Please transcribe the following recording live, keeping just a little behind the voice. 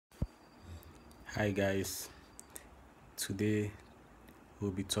Hi guys, today we'll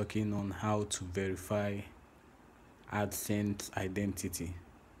be talking on how to verify AdSense identity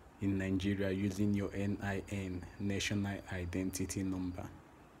in Nigeria using your NIN, National Identity Number.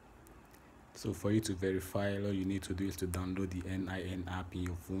 So for you to verify, all you need to do is to download the NIN app in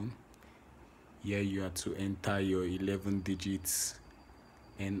your phone. Here you are to enter your 11 digits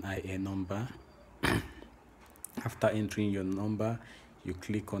NIN number. After entering your number, you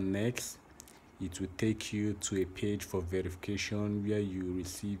click on next. It will take you to a page for verification where you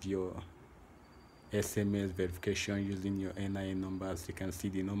receive your SMS verification using your NIN number. As you can see,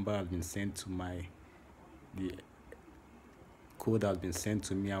 the number has been sent to the code has been sent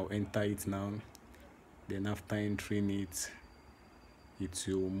to me. I'll enter it now. Then after entering it, it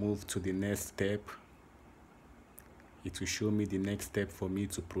will move to the next step. It will show me the next step for me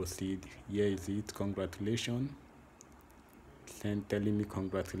to proceed. Here is it. Congratulations. Telling me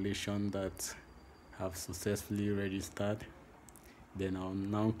congratulations that have successfully registered. Then I'll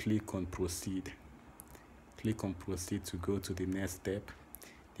now click on proceed. Click on proceed to go to the next step.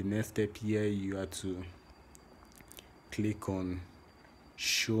 The next step here, you are to click on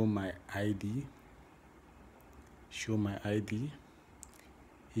show my ID. Show my ID.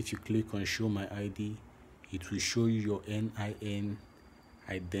 If you click on show my ID, it will show you your NIN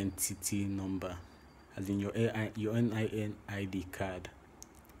identity number, as in your NIN ID card.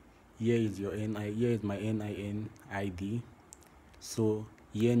 Here is my NIN ID. So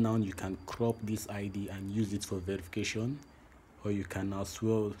here now you can crop this ID and use it for verification, or you can as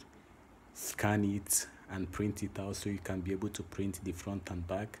well scan it and print it out so you can be able to print the front and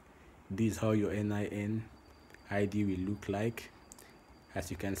back. This is how your NIN ID will look like. As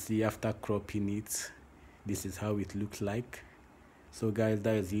you can see, after cropping it, this is how it looks like. So guys,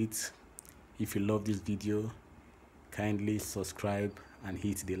 that is it. If you love this video, kindly subscribe and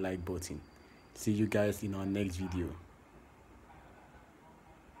hit the like button. See you guys in our next video.